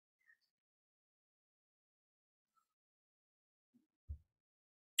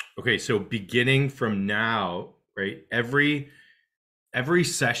Okay, so beginning from now, right? Every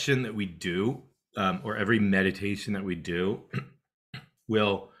session that we do, or every meditation that we do,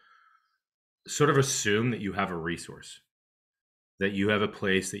 will sort of assume that you have a resource, that you have a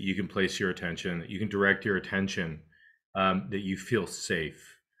place that you can place your attention, that you can direct your attention, that you feel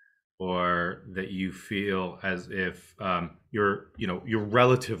safe, or that you feel as if you're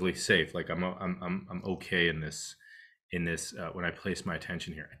relatively safe. Like I'm okay in this when I place my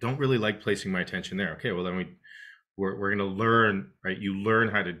attention here. I don't really like placing my attention there. Okay, well then we're going to learn, right? You learn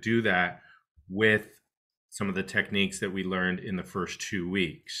how to do that with some of the techniques that we learned in the first 2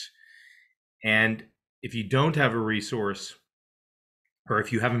 weeks. And if you don't have a resource, or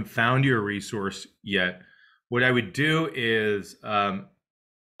if you haven't found your resource yet, what I would do is I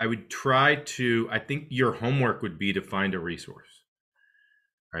would try to, I think your homework would be to find a resource.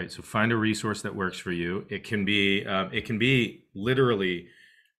 Right. So find a resource that works for you. It can be literally,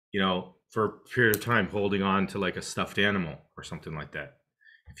 for a period of time holding on to like a stuffed animal or something like that.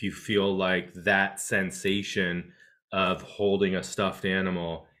 If you feel like that sensation of holding a stuffed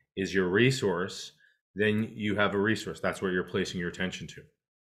animal is your resource, then you have a resource. That's where you're placing your attention to.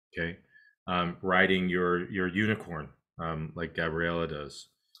 Okay. Riding your unicorn, like Gabriella does.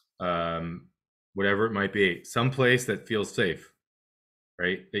 Whatever it might be, someplace that feels safe,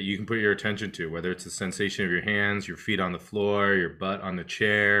 right? That you can put your attention to, whether it's the sensation of your hands, your feet on the floor, your butt on the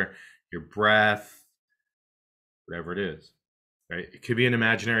chair, your breath, whatever it is, right? It could be an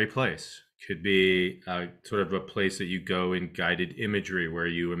imaginary place. It could be sort of a place that you go in guided imagery where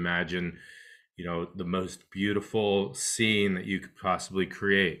you imagine, the most beautiful scene that you could possibly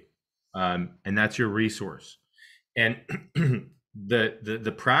create. And that's your resource. And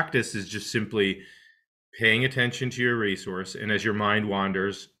the practice is just simply paying attention to your resource, and as your mind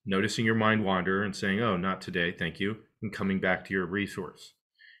wanders, noticing your mind wander and saying, oh, not today, thank you, and coming back to your resource.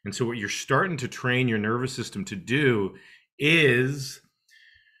 And so what you're starting to train your nervous system to do is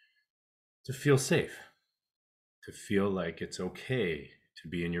to feel safe, to feel like it's okay to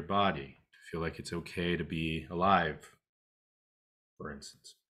be in your body, to feel like it's okay to be alive, for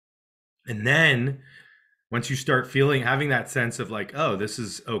instance. And then once you start having that sense of like, oh, this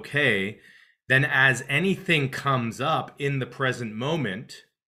is okay, then as anything comes up in the present moment,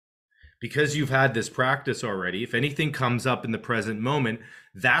 because you've had this practice already, if anything comes up in the present moment,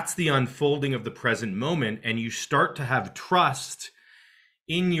 that's the unfolding of the present moment. And you start to have trust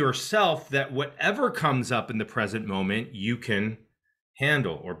in yourself that whatever comes up in the present moment, you can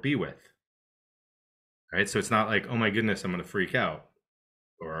handle or be with. Right? So it's not like, oh my goodness, I'm going to freak out,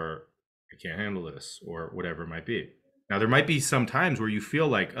 or I can't handle this, or whatever it might be. Now, there might be some times where you feel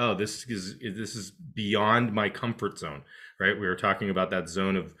like, oh, this is beyond my comfort zone, right? We were talking about that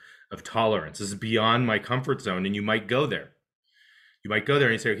zone of tolerance. This is beyond my comfort zone, and you might go there. You might go there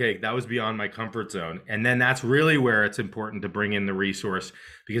and you say, okay, that was beyond my comfort zone. And then that's really where it's important to bring in the resource,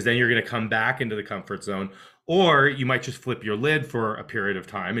 because then you're going to come back into the comfort zone. Or you might just flip your lid for a period of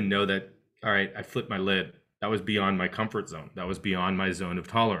time and know that, all right, I flipped my lid. That was beyond my comfort zone. That was beyond my zone of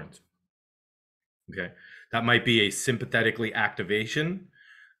tolerance. Okay. That might be a sympathetically activation,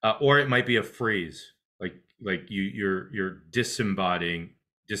 or it might be a freeze, like you're disembodying,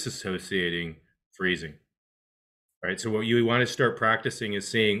 disassociating, freezing. Right. So what you want to start practicing is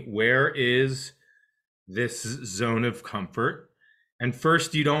seeing, where is this zone of comfort? And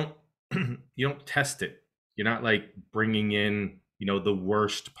first, you don't test it. You're not like bringing in, the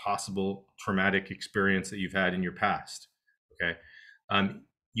worst possible traumatic experience that you've had in your past. Okay.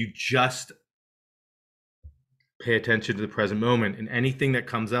 You just pay attention to the present moment, and anything that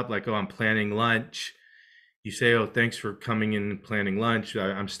comes up, like, oh, I'm planning lunch, you say, oh, thanks for coming in and planning lunch.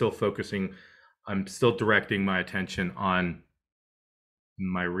 I'm still focusing. I'm still directing my attention on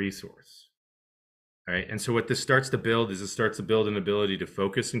my resource. All right. And so what this starts to build is, it starts to build an ability to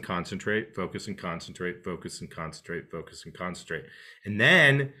focus and concentrate, focus and concentrate, focus and concentrate, focus and concentrate. And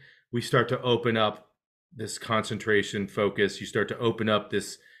then we start to open up this concentration, focus. You start to open up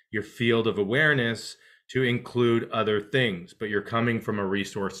your field of awareness to include other things, but you're coming from a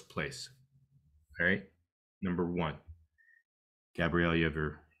resource place. All right. Number one. Gabrielle,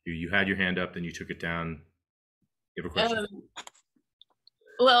 you had your hand up, then you took it down. You have a question?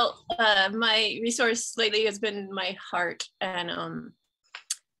 My resource lately has been my heart, and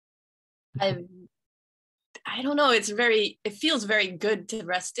I don't know, it feels very good to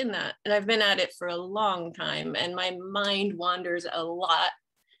rest in that, and I've been at it for a long time, and my mind wanders a lot,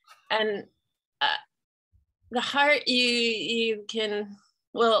 and the heart, you can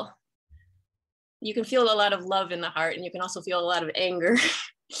feel a lot of love in the heart, and you can also feel a lot of anger.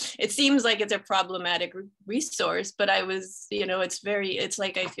 it seems like it's a problematic resource, but I was, it's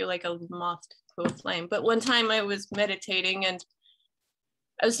like I feel like a moth to a flame. But one time I was meditating and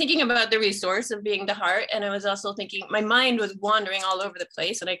I was thinking about the resource of being the heart. And I was also thinking, my mind was wandering all over the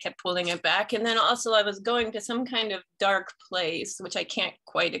place and I kept pulling it back. And then also I was going to some kind of dark place, which I can't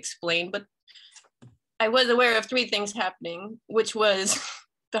quite explain, but I was aware of three things happening, which was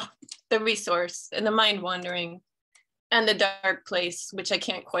the resource and the mind wandering and the dark place, which I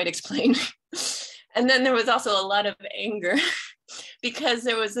can't quite explain. And then there was also a lot of anger because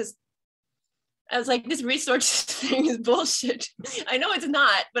there was this, I was like, this resource thing is bullshit. I know it's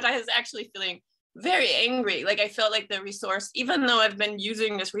not, but I was actually feeling very angry. Like I felt like the resource, even though I've been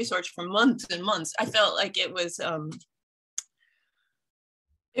using this resource for months and months, I felt like it was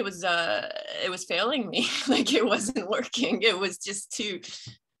failing me. Like it wasn't working. It was just too,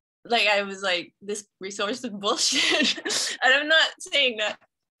 like I was like, this resource is bullshit. And I'm not saying that,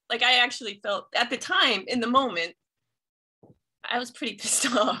 like I actually felt at the time in the moment, I was pretty pissed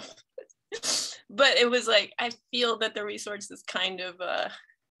off. But it was like, I feel that the resource is kind of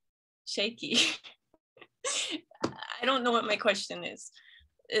shaky. I don't know what my question is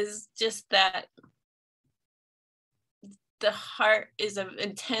just that the heart is an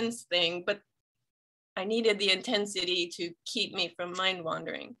intense thing, but I needed the intensity to keep me from mind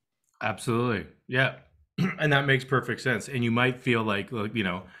wandering. Absolutely. Yeah. And that makes perfect sense. And you might feel like,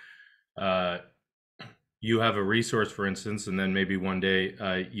 you have a resource, for instance, and then maybe one day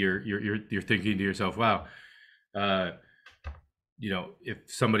you're thinking to yourself, wow, if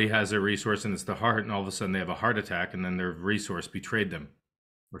somebody has a resource and it's the heart, and all of a sudden they have a heart attack, and then their resource betrayed them,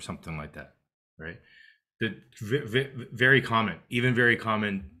 or something like that, right? Very common, even very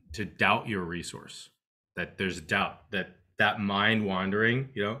common to doubt your resource. That there's doubt, that mind wandering,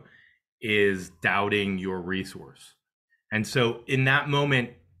 is doubting your resource. And so in that moment,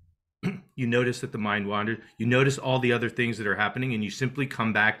 you notice that the mind wandered, you notice all the other things that are happening, and you simply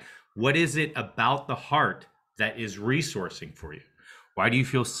come back. What is it about the heart that is resourcing for you? Why do you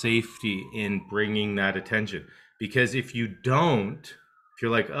feel safety in bringing that attention? Because if you don't, if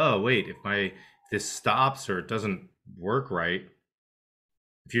you're like, oh, wait, if this stops or it doesn't work right,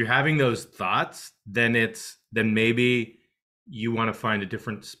 if you're having those thoughts, then maybe you want to find a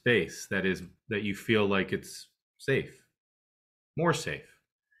different space that you feel like it's safe, more safe.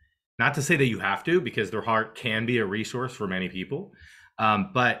 Not to say that you have to, because their heart can be a resource for many people.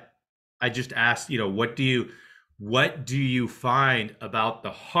 But I just asked, what do you find about the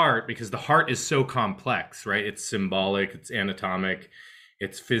heart? Because the heart is so complex, right? It's symbolic, it's anatomic,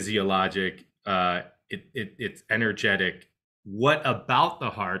 it's physiologic, it's energetic. What about the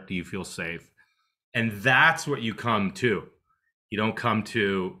heart do you feel safe? And that's what you come to. You don't come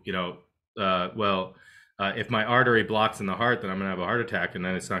to, if my artery blocks in the heart, then I'm going to have a heart attack, and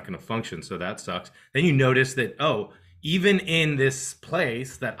then it's not going to function. So that sucks. Then you notice that, even in this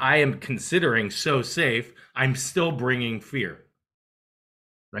place that I am considering so safe, I'm still bringing fear,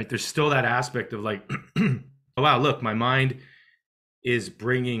 right? There's still that aspect of like, oh, wow, look, my mind is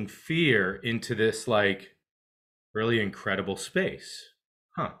bringing fear into this like really incredible space.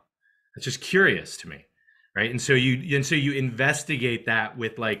 That's just curious to me. Right. And so you investigate that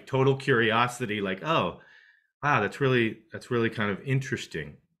with like total curiosity, like, oh, wow, that's really kind of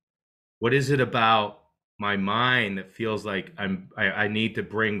interesting. What is it about my mind that feels like I need to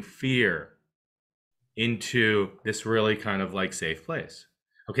bring fear into this really kind of like safe place?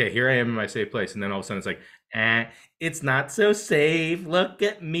 Okay, here I am in my safe place, and then all of a sudden it's like, it's not so safe. Look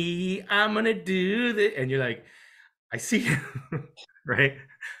at me, I'm gonna do this, and you're like, I see, right?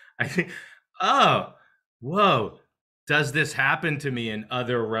 I think, oh, whoa, does this happen to me in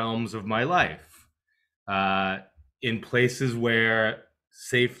other realms of my life? In places where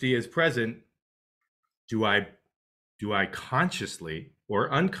safety is present, do I consciously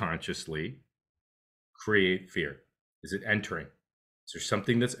or unconsciously create fear? Is it entering? Is there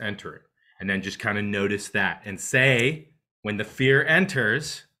something that's entering? And then just kind of notice that and say, when the fear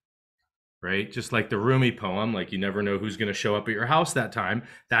enters, right? Just like the Rumi poem, like you never know who's going to show up at your house that time.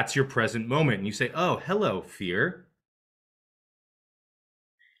 That's your present moment. And you say, oh, hello, fear.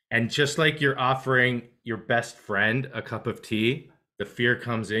 And just like you're offering your best friend a cup of tea, the fear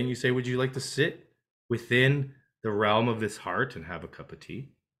comes in. You say, would you like to sit within the realm of this heart and have a cup of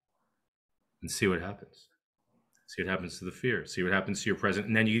tea? And see what happens. See what happens to the fear. See what happens to your present.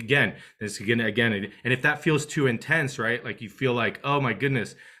 And then you again. And if that feels too intense, right? Like you feel like, oh my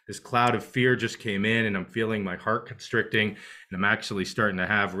goodness, this cloud of fear just came in and I'm feeling my heart constricting and I'm actually starting to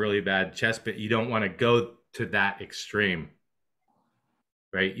have really bad chest pain. You don't want to go to that extreme,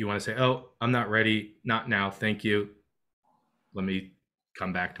 right? You want to say, oh, I'm not ready. Not now. Thank you. Let me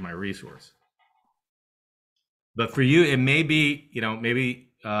come back to my resource. But for you, it may be,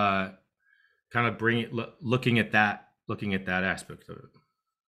 maybe kind of bring it, looking at that aspect of it.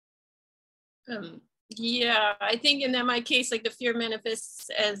 Yeah, I think in my case, like the fear manifests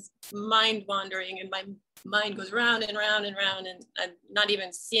as mind wandering, and my mind goes round and round and round, and I'm not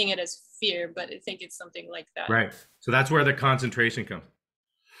even seeing it as fear, but I think it's something like that. Right. So that's where the concentration comes.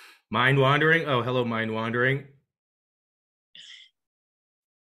 Mind wandering. Oh, hello, mind wandering.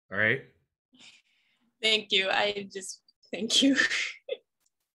 All right. Thank you. Thank you.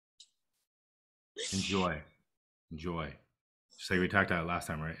 Enjoy. Just like we talked about last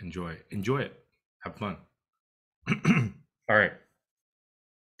time, right? Enjoy it. Have fun. All right.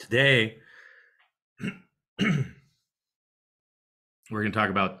 Today, we're going to talk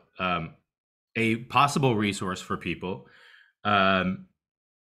about a possible resource for people. And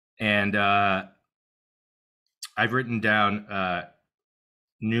I've written down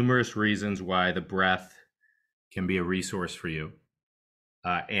numerous reasons why the breath can be a resource for you,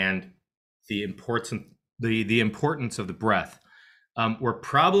 and the importance of the breath. We're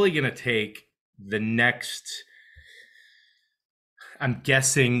probably going to take the next, I'm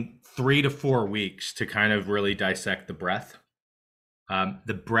guessing, 3 to 4 weeks to kind of really dissect the breath.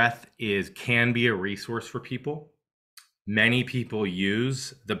 The breath can be a resource for people. Many people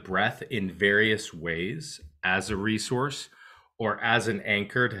use the breath in various ways as a resource or as an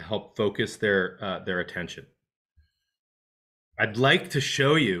anchor to help focus their attention. I'd like to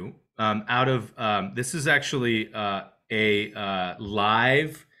show you this is actually a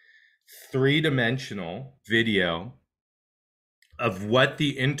live 3-dimensional video of what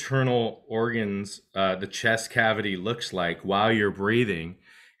the internal organs, the chest cavity looks like while you're breathing.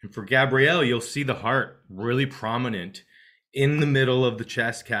 And for Gabrielle, you'll see the heart really prominent in the middle of the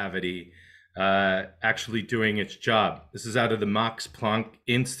chest cavity, actually doing its job. This is out of the Max Planck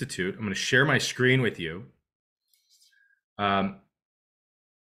Institute. I'm going to share my screen with you.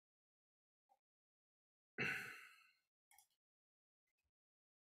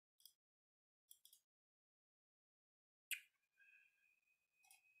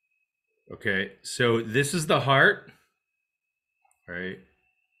 Okay, so this is the heart, right?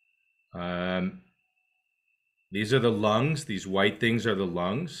 These are the lungs. These white things are the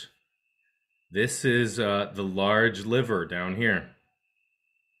lungs. This is the large liver down here.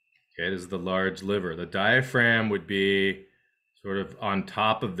 Okay, this is the large liver. The diaphragm would be sort of on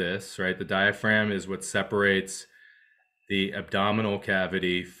top of this, right? The diaphragm is what separates the abdominal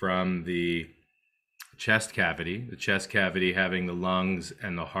cavity from the chest cavity. The chest cavity having the lungs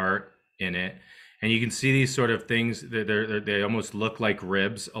and the heart in it. And you can see these sort of things, they almost look like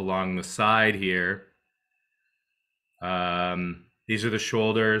ribs along the side here. These are the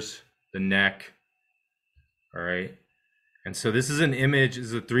shoulders, the neck. All right. And so this is an image, this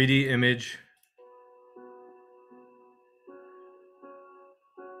is a 3D image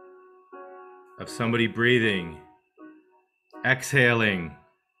of somebody breathing, exhaling,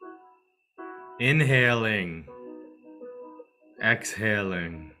 inhaling,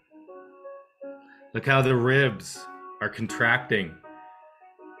 exhaling. Look how the ribs are contracting.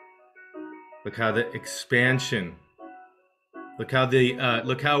 Look how the expansion. Look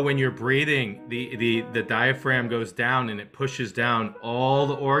how when you're breathing, the diaphragm goes down and it pushes down all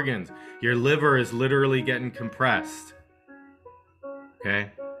the organs. Your liver is literally getting compressed. Okay?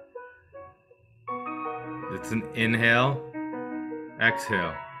 It's an inhale,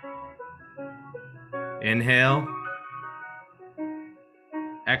 exhale. Inhale,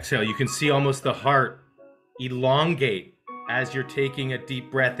 exhale. You can see almost the heart elongate as you're taking a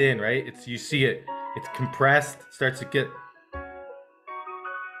deep breath in, right? You see it's compressed, starts to get.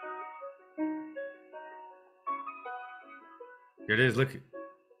 Here it is, look.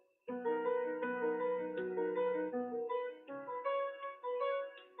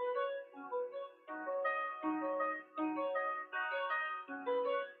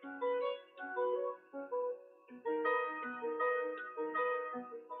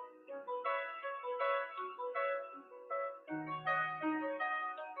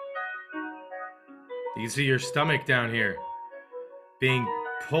 You can see your stomach down here being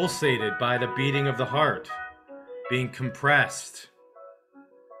pulsated by the beating of the heart, being compressed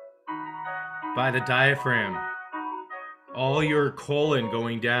by the diaphragm. All your colon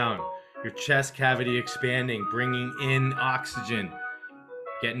going down, your chest cavity expanding, bringing in oxygen,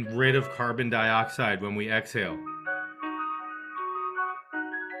 getting rid of carbon dioxide when we exhale.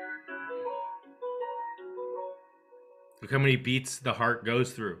 Look how many beats the heart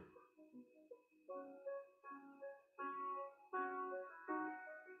goes through.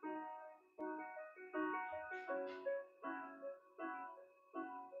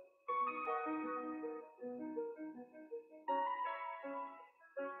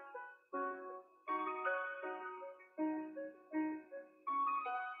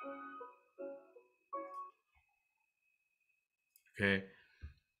 Okay.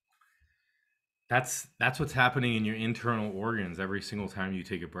 That's what's happening in your internal organs every single time you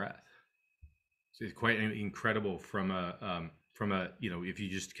take a breath. So it's quite incredible from a, you know, if you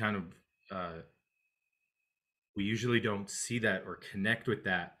just kind of we usually don't see that or connect with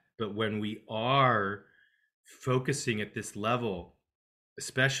that, but when we are focusing at this level,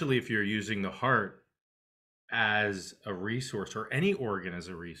 especially if you're using the heart as a resource or any organ as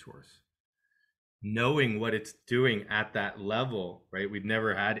a resource, knowing what it's doing at that level, right? We've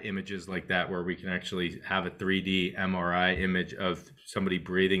never had images like that where we can actually have a 3D MRI image of somebody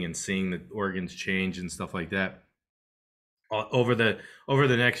breathing and seeing the organs change and stuff like that. Over the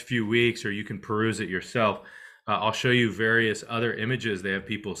next few weeks, or you can peruse it yourself. I'll show you various other images. They have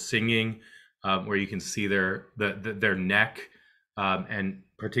people singing, where you can see their neck, and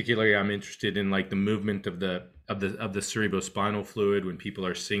particularly, I'm interested in like the movement of the cerebrospinal fluid when people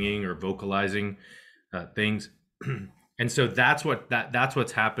are singing or vocalizing things. And so that's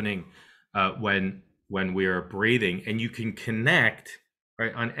what's happening when we are breathing, and you can connect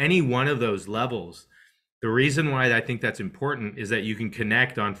right on any one of those levels. The reason why I think that's important is that you can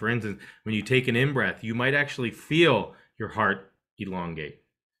connect on, for instance, when you take an in-breath, you might actually feel your heart elongate.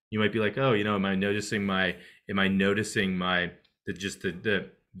 You might be like, oh, you know, am I noticing the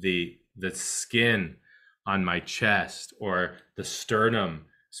skin on my chest or the sternum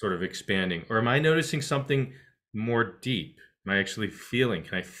sort of expanding? Or am I noticing something more deep? Am I actually feeling,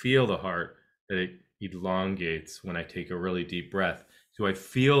 can I feel the heart that it elongates when I take a really deep breath? Do I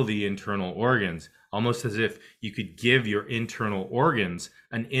feel the internal organs? Almost as if you could give your internal organs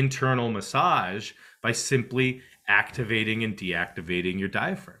an internal massage by simply activating and deactivating your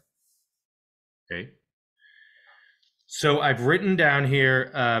diaphragm. Okay. So I've written down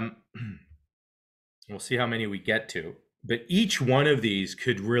here, we'll see how many we get to, but each one of these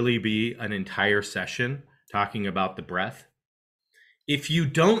could really be an entire session talking about the breath. If you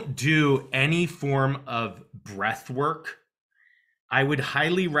don't do any form of breath work, I would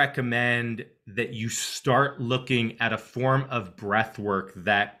highly recommend that you start looking at a form of breath work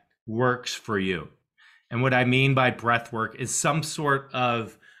that works for you. And what I mean by breath work is some sort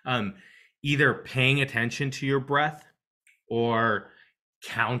of either paying attention to your breath or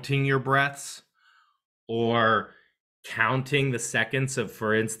counting your breaths or counting the seconds of,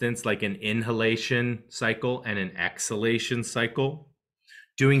 for instance, like an inhalation cycle and an exhalation cycle.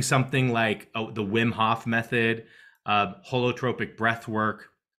 Doing something like the Wim Hof method, holotropic breath work,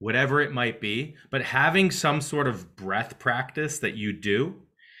 whatever it might be, but having some sort of breath practice that you do.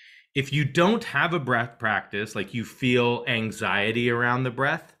 If you don't have a breath practice, like you feel anxiety around the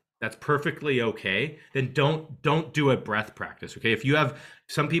breath, that's perfectly okay. Then don't do a breath practice. Okay. If you have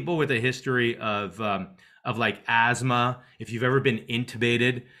some people with a history of like asthma, if you've ever been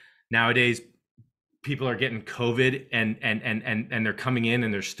intubated, nowadays people are getting COVID and they're coming in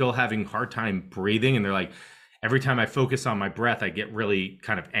and they're still having a hard time breathing. And they're like, every time I focus on my breath, I get really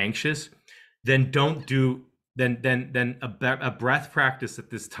kind of anxious. Then don't do, then a breath practice at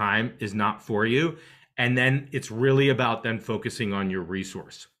this time is not for you. And then it's really about then focusing on your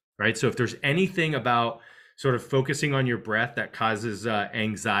resource, right? So if there's anything about sort of focusing on your breath that causes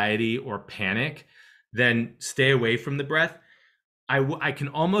anxiety or panic, then stay away from the breath. I can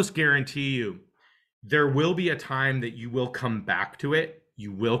almost guarantee you there will be a time that you will come back to it.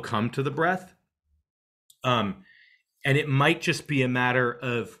 You will come to the breath. And it might just be a matter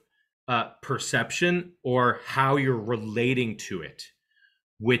of perception or how you're relating to it,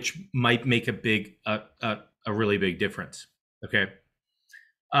 which might make a really big difference. Okay.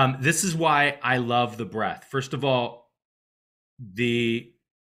 This is why I love the breath. First of all, the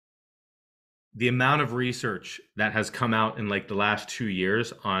amount of research that has come out in like the last 2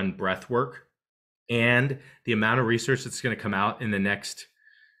 years on breath work, and the amount of research that's going to come out in the next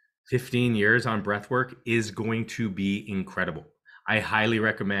 15 years on breath work is going to be incredible. I highly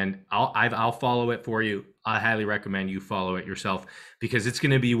recommend, I'll follow it for you. I highly recommend you follow it yourself, because it's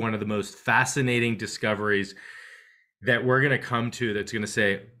going to be one of the most fascinating discoveries that we're going to come to, that's going to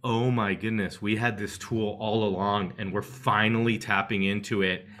say, oh my goodness, we had this tool all along and we're finally tapping into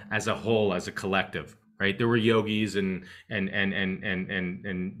it as a whole, as a collective, right? There were yogis and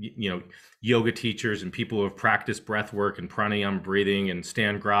you know, yoga teachers and people who have practiced breath work and pranayama breathing and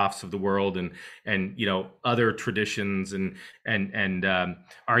Stan Grofs of the world and you know, other traditions and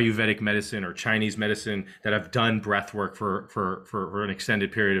Ayurvedic medicine or Chinese medicine that have done breath work for an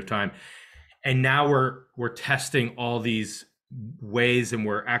extended period of time. And now we're testing all these ways, and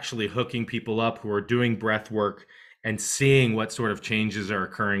we're actually hooking people up who are doing breath work and seeing what sort of changes are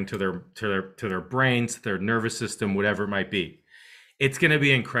occurring to their brains, their nervous system, whatever it might be. It's going to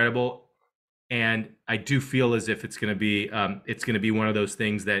be incredible. And I do feel as if it's going to be one of those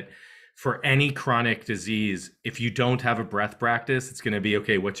things that for any chronic disease, if you don't have a breath practice, it's going to be,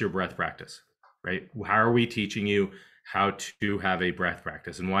 okay, what's your breath practice, right? How are we teaching you how to have a breath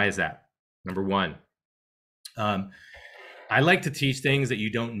practice? And why is that? Number one, I like to teach things that you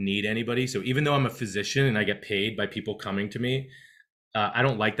don't need anybody. So even though I'm a physician and I get paid by people coming to me, I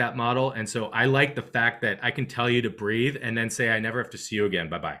don't like that model. And so I like the fact that I can tell you to breathe and then say, I never have to see you again.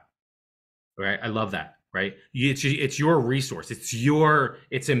 Bye-bye. Right? I love that. Right? It's your resource.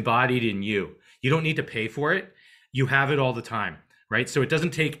 It's embodied in you. You don't need to pay for it. You have it all the time. Right? So it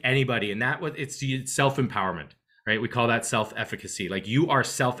doesn't take anybody. And it's self-empowerment. Right? We call that self-efficacy. Like, you are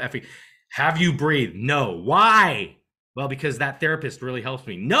self-efficacy. Have you breathed? No. Why? Well, because that therapist really helps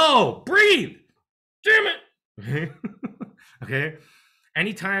me. No, breathe. Damn it. Okay.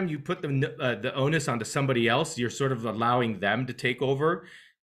 Anytime you put the onus onto somebody else, you're sort of allowing them to take over.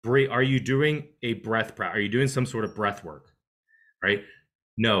 Are you doing a breath practice? Are you doing some sort of breath work? Right?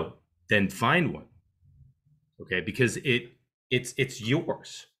 No. Then find one. Okay, because it's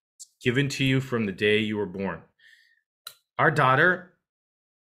yours. It's given to you from the day you were born. Our daughter,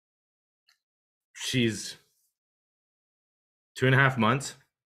 she's 2.5 months.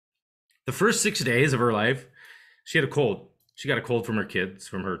 The first 6 days of her life, she had a cold. She got a cold from her kids,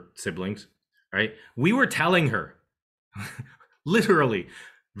 from her siblings, right? We were telling her, literally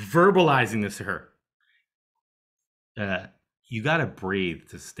verbalizing this to her. You got to breathe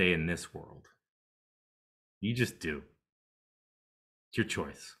to stay in this world. You just do. It's your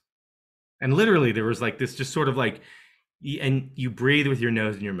choice. And literally there was like this just sort of like, and you breathe with your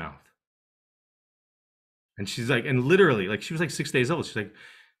nose and your mouth. And she's like, and literally, like, she was like 6 days old. She's like,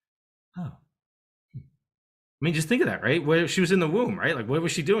 oh. I mean, just think of that, right? Where she was in the womb, right? Like, what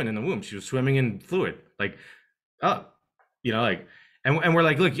was she doing in the womb? She was swimming in fluid. Like, oh, like, and we're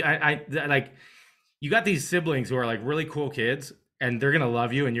like, look, I like, you got these siblings who are like really cool kids, and they're gonna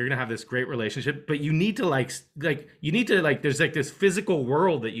love you, and you're gonna have this great relationship. But you need to there's like this physical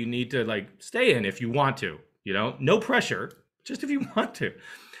world that you need to like stay in if you want to. No pressure, just if you want to.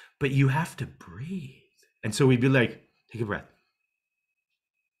 But you have to breathe. And so we'd be like, take a breath.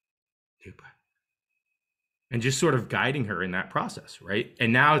 Take a breath. And just sort of guiding her in that process, right?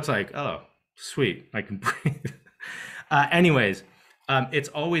 And now it's like, oh, sweet, I can breathe. Anyways, it's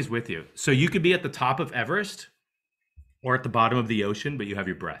always with you. So you could be at the top of Everest or at the bottom of the ocean, but you have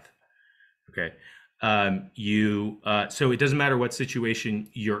your breath. Okay. So it doesn't matter what situation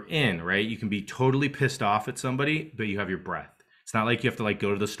you're in, right? You can be totally pissed off at somebody, but you have your breath. It's not like you have to like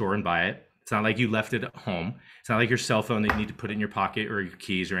go to the store and buy it. It's not like you left it at home. It's not like your cell phone that you need to put in your pocket or your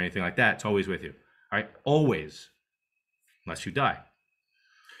keys or anything like that. It's always with you. All right, always, unless you die.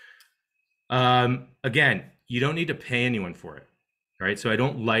 Again, you don't need to pay anyone for it. All right, so I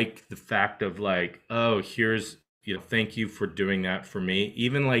don't like the fact of like, oh, here's, thank you for doing that for me.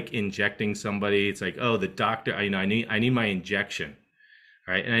 Even like injecting somebody, it's like, oh, the doctor, I need my injection.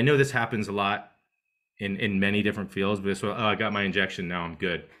 All right, and I know this happens a lot in many different fields, but it's, oh, I got my injection, now I'm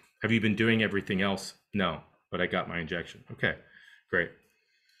good. Have you been doing everything else? No, but I got my injection. Okay, great.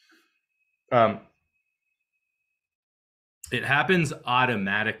 It happens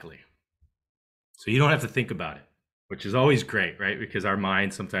automatically. So you don't have to think about it, which is always great, right? Because our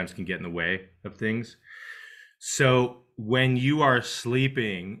mind sometimes can get in the way of things. So when you are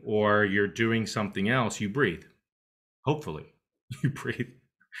sleeping or you're doing something else, you breathe. Hopefully, you breathe.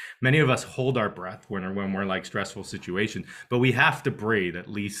 Many of us hold our breath when we're like stressful situations, but we have to breathe at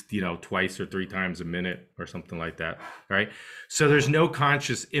least, twice or 3 times a minute or something like that, right? So there's no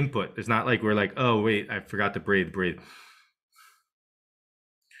conscious input. It's not like we're like, oh, wait, I forgot to breathe.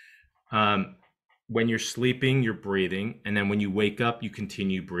 When you're sleeping, you're breathing. And then when you wake up, you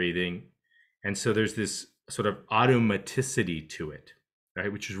continue breathing. And so there's this sort of automaticity to it,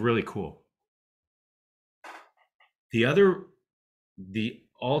 right? Which is really cool. The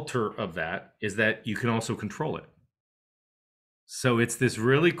alter of that is that you can also control it. So it's this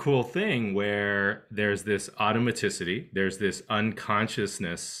really cool thing where there's this automaticity, there's this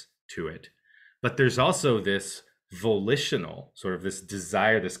unconsciousness to it, but there's also this volitional, sort of this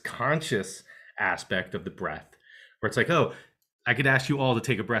desire, this conscious aspect of the breath, where it's like, oh, I could ask you all to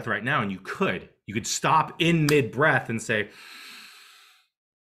take a breath right now, and you could stop in mid-breath and say,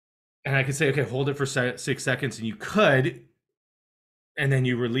 and I could say, okay, hold it for 6 seconds, and you could, and then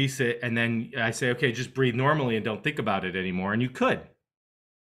you release it, and then I say, okay, just breathe normally and don't think about it anymore, and you could,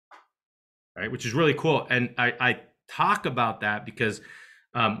 right? Which is really cool. And I talk about that because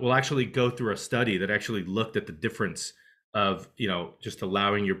we'll actually go through a study that actually looked at the difference of, just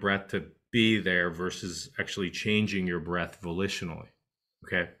allowing your breath to be there versus actually changing your breath volitionally.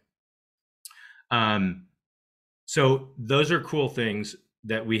 Okay. So those are cool things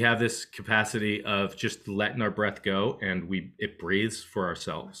that we have this capacity of just letting our breath go and it breathes for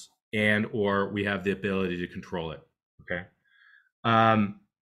ourselves, and or we have the ability to control it. Okay.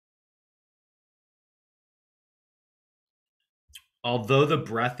 Although the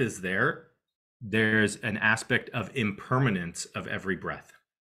breath is there, there's an aspect of impermanence of every breath.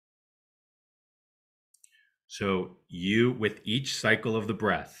 So you, with each cycle of the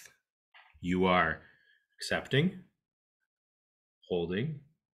breath, you are accepting, holding,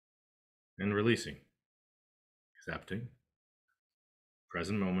 and releasing. Accepting,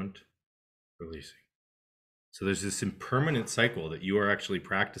 present moment, releasing. So there's this impermanent cycle that you are actually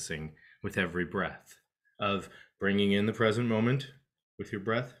practicing with every breath of bringing in the present moment with your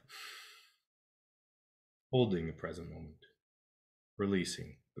breath, holding the present moment,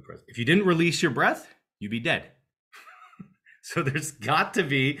 releasing the present. If you didn't release your breath, you'd be dead. So there's got to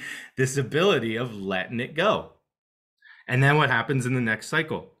be this ability of letting it go. And then what happens in the next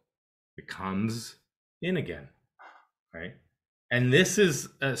cycle? It comes in again, right? And this is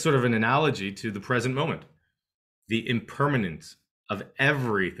sort of an analogy to the present moment, the impermanence of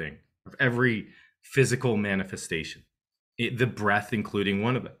everything, of every physical manifestation, the breath including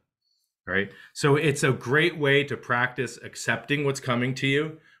one of them, right? So it's a great way to practice accepting what's coming to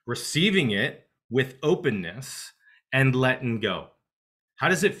you, receiving it with openness, and letting go. How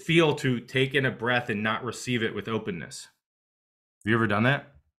does it feel to take in a breath and not receive it with openness? Have you ever done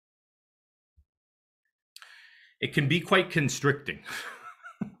that? It can be quite constricting.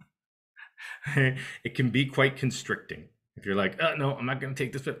 It can be quite constricting. If you're like, oh, no, I'm not going to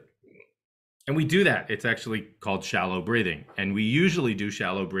take this. And we do that. It's actually called shallow breathing. And we usually do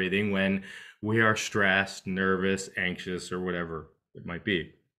shallow breathing when we are stressed, nervous, anxious, or whatever it might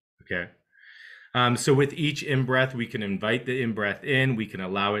be. Okay. So with each in-breath, we can invite the in-breath in, we can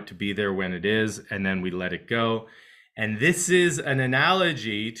allow it to be there when it is, and then we let it go. And this is an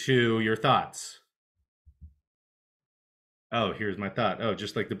analogy to your thoughts. Oh, here's my thought. Oh,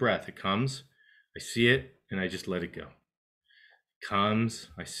 just like the breath, it comes, I see it, and I just let it go. It comes,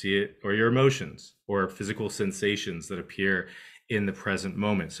 I see it, or your emotions or physical sensations that appear in the present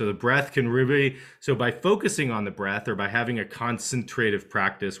moment. So the breath can really, so by focusing on the breath or by having a concentrative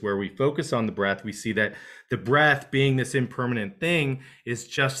practice where we focus on the breath, we see that the breath being this impermanent thing is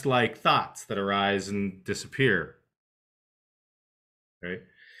just like thoughts that arise and disappear, right?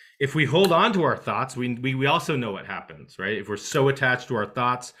 If we hold on to our thoughts, we also know what happens, right? If we're so attached to our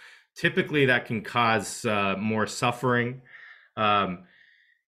thoughts, typically that can cause more suffering.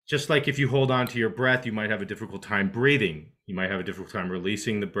 Just like if you hold on to your breath, you might have a difficult time breathing. You might have a difficult time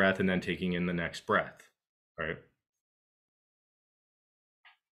releasing the breath and then taking in the next breath, right?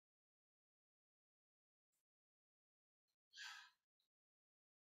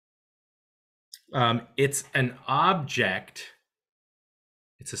 It's an object.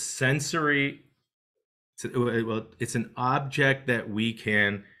 It's a sensory. It's an object that we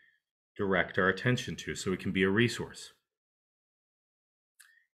can direct our attention to, so it can be a resource.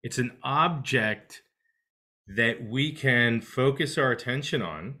 It's an object that we can focus our attention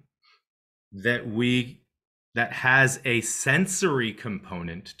on, that has a sensory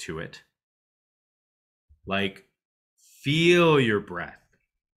component to it, like feel your breath.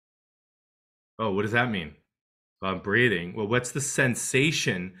 Oh, what does that mean? Well, I'm breathing. Well, what's the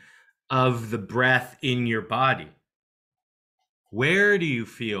sensation of the breath in your body? Where do you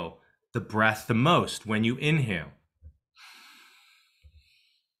feel the breath the most when you inhale?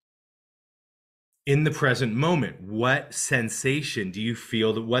 In the present moment, what sensation do you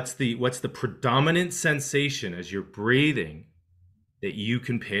feel? That what's the predominant sensation as you're breathing that you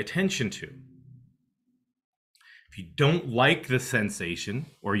can pay attention to? If you don't like the sensation,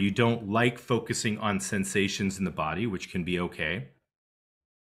 or you don't like focusing on sensations in the body, which can be okay,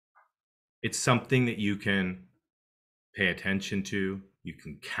 it's something that you can pay attention to, you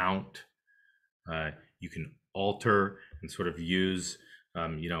can count, you can alter and sort of use,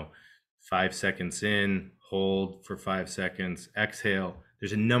 5 seconds in, hold for 5 seconds, exhale.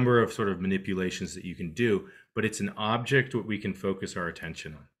 There's a number of sort of manipulations that you can do, but it's an object that we can focus our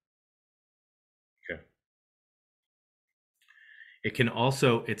attention on. Okay.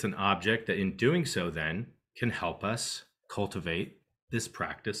 It's an object that in doing so then can help us cultivate this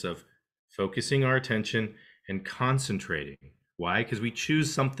practice of focusing our attention and concentrating. Why? Because we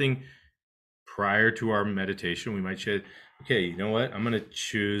choose something prior to our meditation. We might say, okay, you know what? I'm going to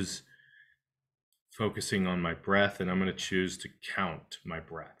choose focusing on my breath, and I'm going to choose to count my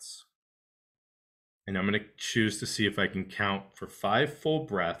breaths. And I'm going to choose to see if I can count for 5 full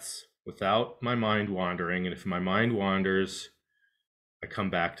breaths without my mind wandering. And if my mind wanders, I come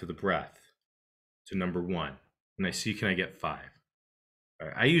back to the breath. to number 1, and I see, can I get 5? All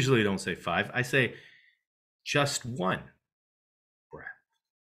right, I usually don't say 5. I say just 1 breath.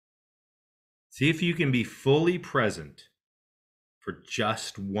 See if you can be fully present for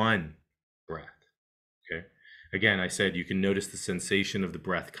just 1 breath. Okay. Again, I said you can notice the sensation of the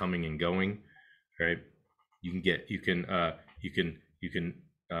breath coming and going. Right.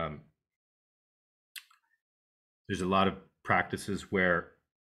 There's a lot of practices where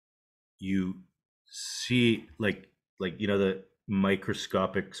you see like the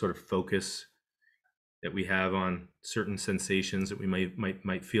microscopic sort of focus that we have on certain sensations that we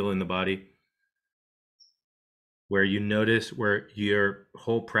might feel in the body, where you notice, where your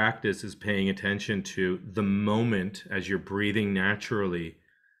whole practice is paying attention to the moment as you're breathing naturally,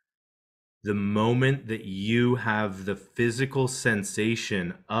 the moment that you have the physical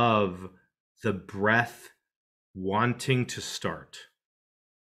sensation of the breath wanting to start.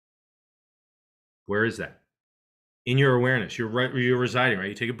 Where is that? In your awareness. You're residing, right?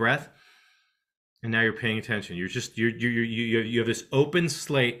 You take a breath, and now you're paying attention. You have this open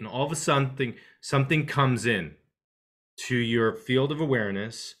slate, and all of a sudden something comes in to your field of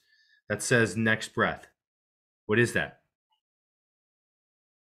awareness that says next breath. What is that?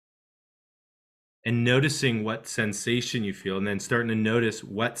 And noticing what sensation you feel, and then starting to notice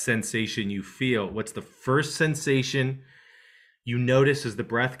what sensation you feel. What's the first sensation you notice as the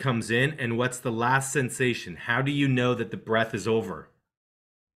breath comes in, and what's the last sensation? How do you know that the breath is over?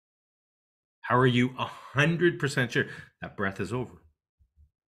 How are you 100% sure that breath is over?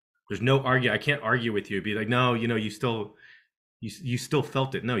 There's no argue. I can't argue with you. It'd be like, no, you still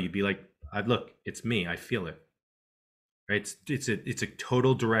felt it. No, you'd be like, look, it's me. I feel it. Right? It's a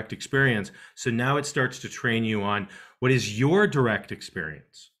total direct experience. So now it starts to train you on what is your direct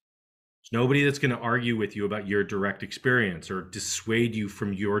experience. There's nobody that's going to argue with you about your direct experience or dissuade you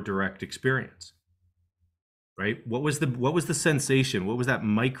from your direct experience. Right? What was the sensation? What was that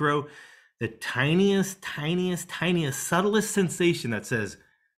the tiniest, subtlest sensation that says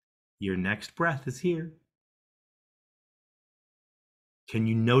your next breath is here? Can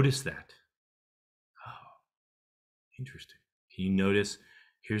you notice that? Oh, interesting. Can you notice,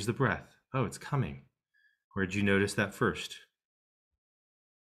 here's the breath. Oh, it's coming. Where'd you notice that first?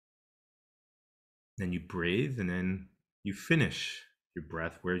 Then you breathe, and then you finish your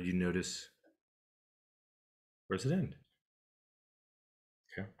breath. Where did you notice? Where's it end?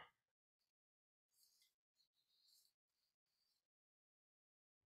 Okay.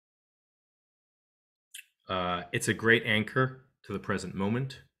 It's a great anchor to the present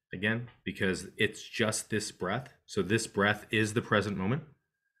moment, again, because it's just this breath. So this breath is the present moment.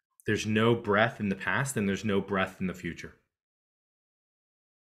 There's no breath in the past, and there's no breath in the future.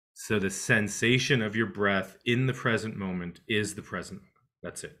 So the sensation of your breath in the present moment is the present moment.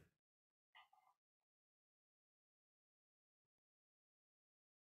 That's it.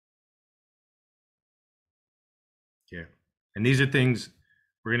 Yeah. And these are things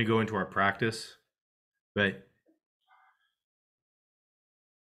we're going to go into our practice, but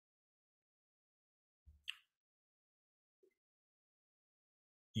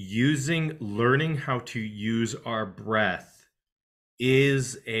learning how to use our breath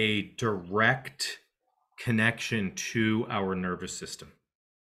is a direct connection to our nervous system.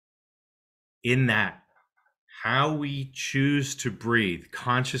 In that, how we choose to breathe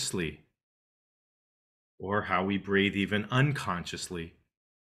consciously, or how we breathe even unconsciously,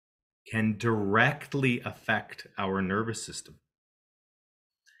 can directly affect our nervous system.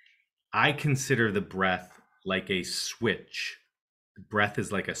 I consider the breath like a switch. The breath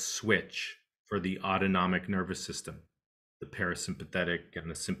is like a switch for the autonomic nervous system, the parasympathetic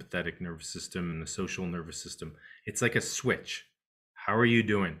and the sympathetic nervous system and the social nervous system. It's like a switch. How are you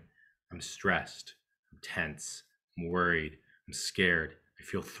doing? I'm stressed. I'm tense. I'm worried. I'm scared. I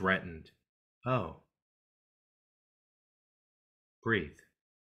feel threatened. Oh. Breathe.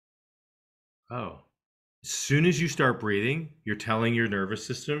 Oh. As soon as you start breathing, you're telling your nervous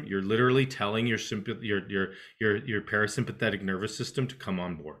system, you're literally telling your parasympathetic nervous system to come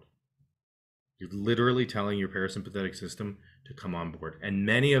on board. You're literally telling your parasympathetic system to come on board. And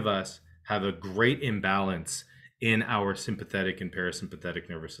many of us have a great imbalance in our sympathetic and parasympathetic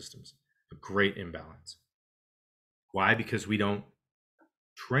nervous systems. A great imbalance. Why? Because we don't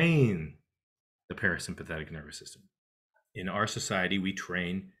train the parasympathetic nervous system. In our society, we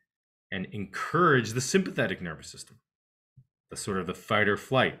train and encourage the sympathetic nervous system, the sort of the fight or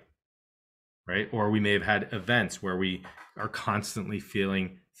flight, right? Or we may have had events where we are constantly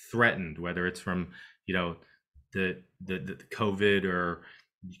feeling threatened, whether it's from, the COVID or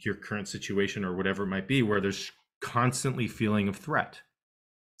your current situation or whatever it might be, where there's constantly feeling of threat.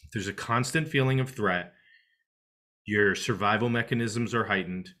 there's a constant feeling of threat, your survival mechanisms are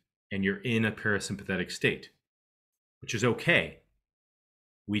heightened, and you're in a parasympathetic state, which is okay.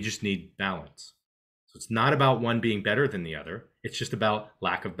 We just need balance. So it's not about one being better than the other. It's just about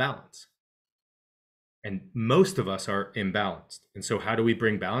lack of balance. And most of us are imbalanced. And so how do we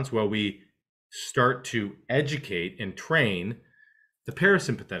bring balance? Well, we start to educate and train the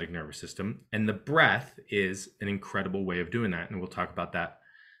parasympathetic nervous system, and the breath is an incredible way of doing that. And we'll talk about that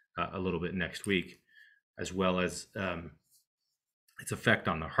a little bit next week, as well as its effect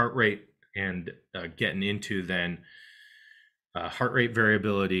on the heart rate, and getting into then heart rate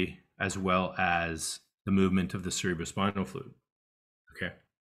variability, as well as the movement of the cerebrospinal fluid. Okay.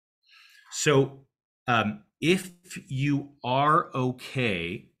 So if you are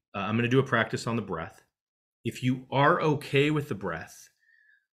okay, I'm going to do a practice on the breath. If you are okay with the breath,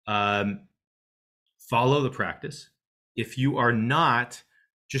 follow the practice. If you are not,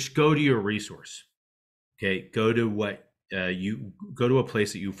 just go to your resource. Okay, go to what you go to a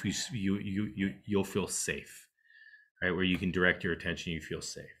place that you'll feel safe, right? Where you can direct your attention, you feel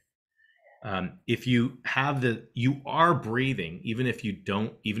safe. If you have you are breathing, even if you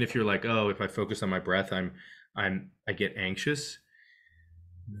don't, even if you're like, oh, if I focus on my breath, I get anxious.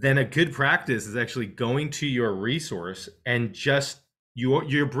 Then a good practice is actually going to your resource and just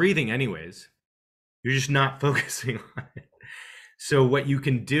you're breathing anyways. You're just not focusing on it. So what you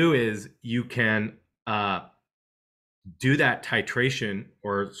can do is you can do that titration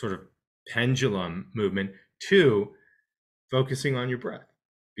or sort of pendulum movement to focusing on your breath,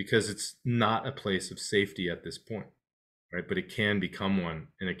 because it's not a place of safety at this point, right? But it can become one,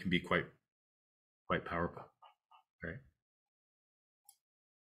 and it can be quite powerful.